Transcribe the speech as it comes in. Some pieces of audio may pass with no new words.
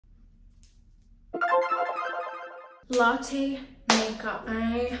latte makeup.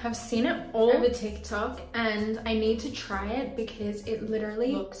 I have seen it all over TikTok and I need to try it because it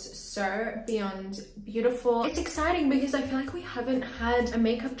literally looks so beyond beautiful. It's exciting because I feel like we haven't had a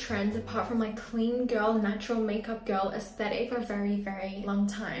makeup trend apart from like clean girl, natural makeup girl aesthetic for a very long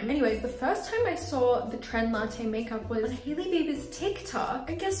time. Anyways, the first time I saw the trend latte makeup was on Hailey Bieber's TikTok.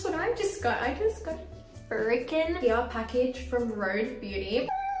 And guess what I just got? I just got a freaking PR package from Rode Beauty.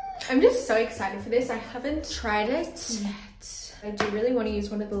 I'm just so excited for this. I haven't tried it yet. I do really want to use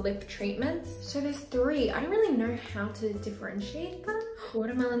one of the lip treatments. So there's 3. I don't really know how to differentiate them.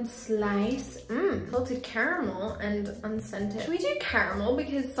 Watermelon slice, salted caramel, and unscented. Should we do caramel?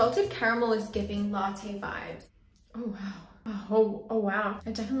 Because salted caramel is giving latte vibes. Oh wow. Oh wow.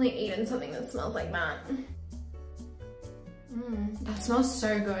 I've definitely eaten something that smells like that. That smells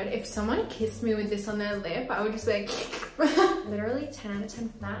so good. If someone kissed me with this on their lip, I would just be like literally 10 out of 10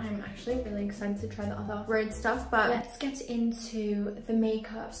 for that. I'm actually really excited to try the other Rode stuff, but let's get into the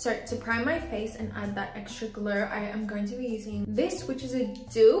makeup. So to prime my face and add that extra glow, I am going to be using this, which is a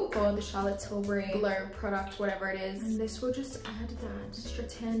dupe for the Charlotte Tilbury Glow product, whatever it is. And this will just add that extra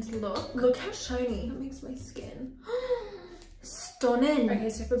tanned look. Look how shiny that makes my skin. Stunning. Okay,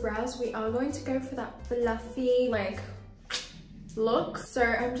 so for brows, we are going to go for that fluffy, like, look. So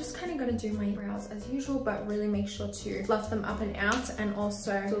I'm just kind of going to do my brows as usual, but really make sure to fluff them up and out, and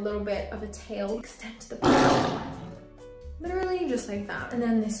also do a little bit of a tail extend to the brow. Literally just like that. And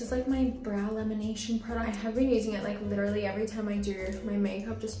then this is like my brow lamination product. I have been using it like literally every time I do my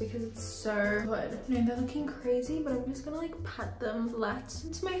makeup just because it's so good. I know they're looking crazy, but I'm just gonna like pat them flat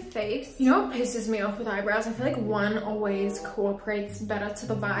into my face. You know what pisses me off with eyebrows? I feel like one always cooperates better to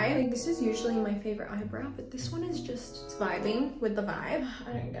the vibe. Like this is usually my favorite eyebrow, but this one is just vibing with the vibe.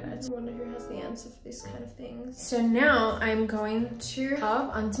 I don't get it. I wonder who has the answer for this kind of thing. So now I'm going to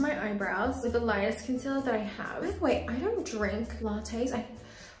carve onto my eyebrows with the lightest concealer that I have. By the way, I don't drink lattes.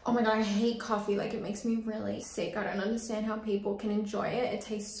 Oh my god, I hate coffee. Like it makes me really sick. I don't understand how people can enjoy it. It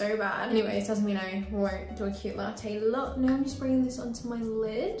tastes so bad. Anyways, doesn't mean I won't do a cute latte look. Now I'm just bringing this onto my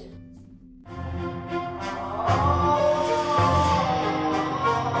lid. I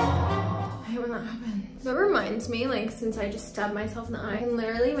hate when that happens. That reminds me, like, since I just stabbed myself in the eye, I can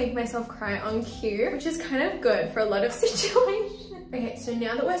literally make myself cry on cue, which is kind of good for a lot of situations. Okay, so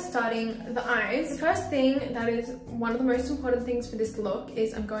now that we're starting the eyes, the first thing that is one of the most important things for this look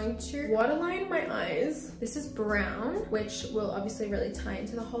is I'm going to waterline my eyes. This is brown, which will obviously really tie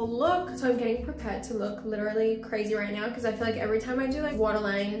into the whole look. So I'm getting prepared to look literally crazy right now because I feel like every time I do like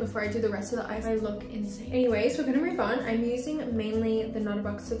waterline before I do the rest of the eyes, I look insane. Anyways, we're gonna move on. I'm using mainly the Not a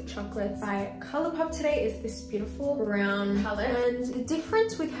Box of Chocolates by Colourpop today. Is this beautiful brown palette. And the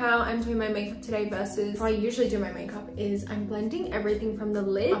difference with how I'm doing my makeup today versus how I usually do my makeup is I'm blending everything from the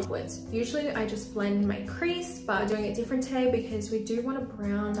lid upwards. Usually I just blend my crease, but I'm doing it different today because we do want a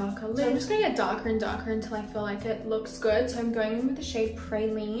brown, darker lid. So I'm just gonna get darker and darker until I feel like it looks good. So I'm going in with the shade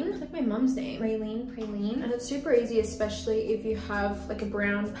Praline. It's like my mom's name. Praline. And it's super easy, especially if you have like a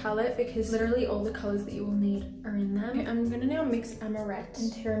brown palette, because literally all the colors that you will need are in them. Okay, I'm gonna now mix Amaretto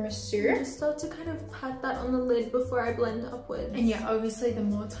and Tiramisu. Just start to kind of pat that on the lid before I blend upwards. And yeah, obviously the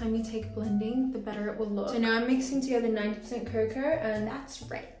more time you take blending, the better it will look. So now I'm mixing together 90% cocoa, and that's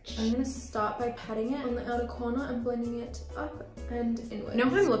rich. I'm gonna start by patting it on the outer corner and blending it up and inwards. You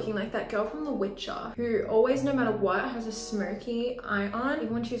know I'm looking like that girl from The Witcher who always, no matter what, has a smirky eye on,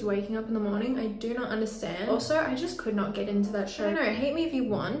 even when she's waking up in the morning. I do not understand. Also, I just could not get into that show. I don't know, hate me if you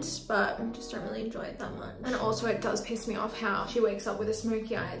want, but I just don't really enjoy it that much. And also it does piss me off how she wakes up with a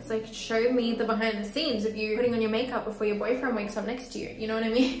smirky eye. It's like, show me the behind the scenes of you putting on your makeup before your boyfriend wakes up next to you. You know what I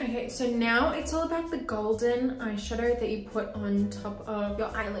mean? Okay, so now it's all about the golden eyeshadow that you put on top of your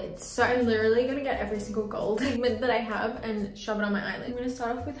eyelids. So I'm literally gonna get every single gold pigment that I have and shove it on my eyelid. I'm gonna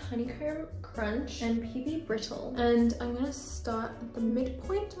start off with Honeycomb Crunch and PB Brittle, and I'm gonna start at the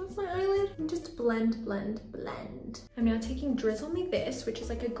midpoint of my eyelid and just blend. I'm now taking Drizzle Me This, which is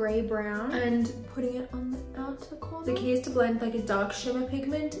like a grey brown, and putting it on the outer corner. The key is to blend like a dark shimmer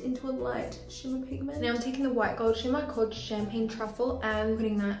pigment into a light shimmer pigment. Now I'm taking the white gold shimmer called Champagne Truffle and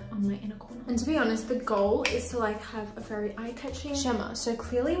putting that on my inner corner. And to be honest, the goal is to like have a very eye-catching shimmer. So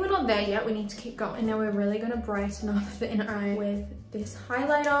clearly we're not there yet, we need to keep going. And now we're really gonna brighten up the inner eye with this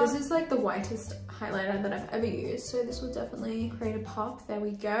highlighter. This is like the whitest highlighter that I've ever used, so this will definitely create a pop. There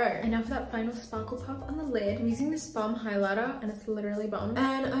we go. And now for that final sparkle pop on the lid, I'm using this Balm highlighter, and it's literally bomb,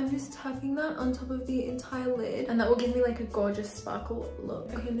 and I'm just tapping that on top of the entire lid, and that will give me like a gorgeous sparkle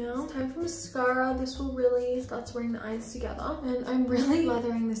look. Okay, now it's time for mascara. This will really start to bring the eyes together, and I'm really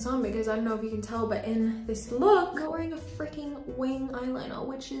lathering this on because I don't know if you can tell, but in this look, I'm not wearing a freaking wing eyeliner,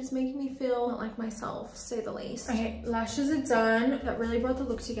 which is making me feel not like myself, to say the least. Okay, lashes are done. That really brought the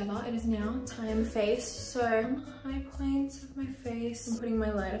look together. It is now time face. So on the high points of my face, I'm putting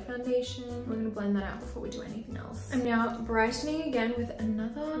my lighter foundation. We're gonna blend that out before we do anything else. I'm now brightening again with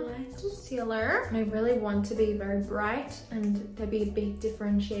another light concealer. And I really want to be very bright and there be a big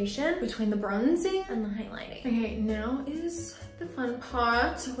differentiation between the bronzing and the highlighting. Okay, now is the fun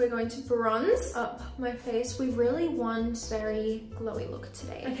part. We're going to bronze up my face. We really want a very glowy look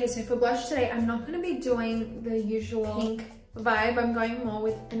today. Okay, so for blush today, I'm not gonna be doing the usual pink vibe. I'm going more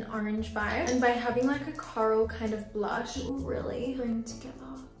with an orange vibe, and by having like a coral kind of blush, it will really bring together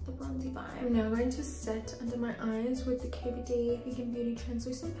the bronzy vibe. I'm now going to set under my eyes with the KVD Vegan Beauty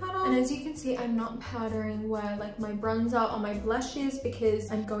Translucent Powder, and as you can see, I'm not powdering where like my bronzer or my blush is because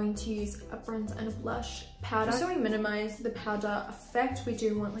I'm going to use a bronzer and a blush powder. So we minimize the powder effect. We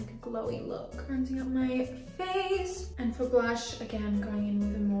do want like a glowy look. Bronzing up my face, and for blush, again, going in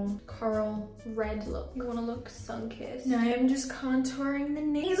with a more coral red look. You want to look sun-kissed. Now I'm just contouring the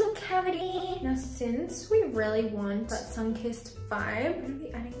nasal cavity. Now since we really want that sun-kissed vibe, I'm gonna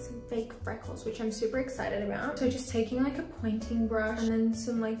be adding some fake freckles, which I'm super excited about. So just taking like a pointing brush and then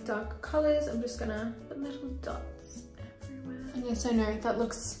some like dark colors, I'm just gonna put little dots everywhere. And yes, I know that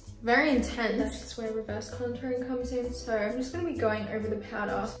looks very intense. That's where reverse contouring comes in. So I'm just gonna be going over the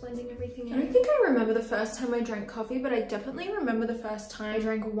powder, just blending everything in. I don't think I remember the first time I drank coffee, but I definitely remember the first time I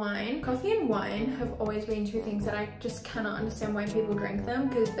drank wine. Coffee and wine have always been two things that I just cannot understand why people drink them,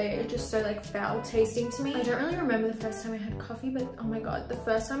 because they are just so like foul tasting to me. I don't really remember the first time I had coffee, but oh my god, the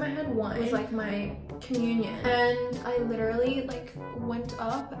first time I had wine was like my communion, and I literally like went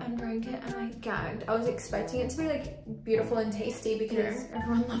up and drank it and I gagged. I was expecting it to be like beautiful and tasty because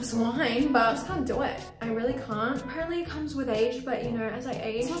everyone loves wine, but I just can't do it. I really can't. Apparently it comes with age, but you know, as I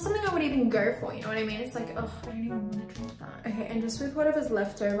age, it's not something I would even go for, you know what I mean? It's like, oh, I don't even want to drink that. Okay, and just with whatever's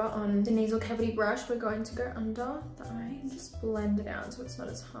left over on the nasal cavity brush, we're going to go under the eye and just blend it out so it's not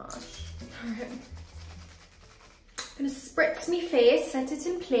as harsh. Alright. I'm gonna spritz me face, set it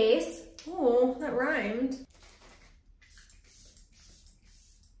in place. Oh, that rhymed.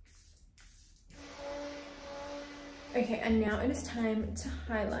 Okay, and now it is time to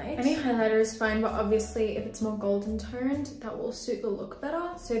highlight. Any highlighter is fine, but obviously if it's more golden toned, that will suit the look better.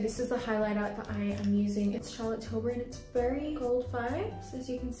 So this is the highlighter that I am using. It's Charlotte Tilbury and it's very gold vibes, as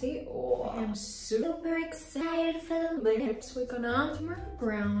you can see. Oh, I'm super excited for the lips. We're gonna do more of a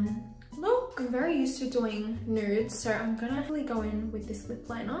brown look. I'm very used to doing nudes, so I'm gonna actually go in with this lip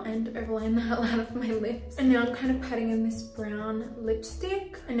liner and overline the hell out of my lips. And now I'm kind of patting in this brown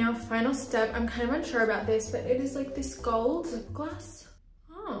lipstick. And now final step, I'm kind of unsure about this, but it is like this gold lip gloss.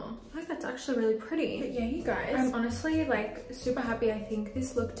 Oh, I think that's actually really pretty. But yeah, you guys, I'm honestly like super happy. I think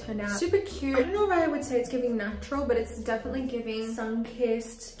this look turned out super cute. I don't know if I would say it's giving natural, but it's definitely giving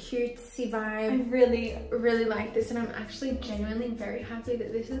sun-kissed, cutesy vibe. I really, really like this, and I'm actually genuinely very happy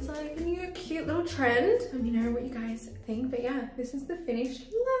that this is like a new cute little trend. Let me know what you guys think, but yeah, this is the finished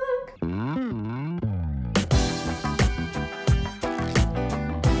look.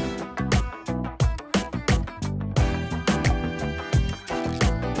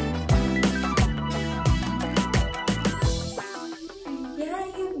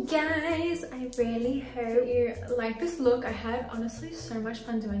 Guys, I really hope you like this look. I had honestly so much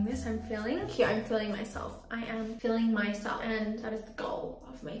fun doing this. I'm feeling cute. I'm feeling myself. I am feeling myself, and that is the goal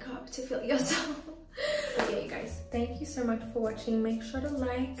of makeup, to feel yourself. But yeah, you guys, thank you so much for watching. Make sure to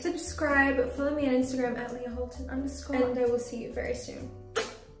like, subscribe, follow me on Instagram at Leah Halton _, and I will see you very soon.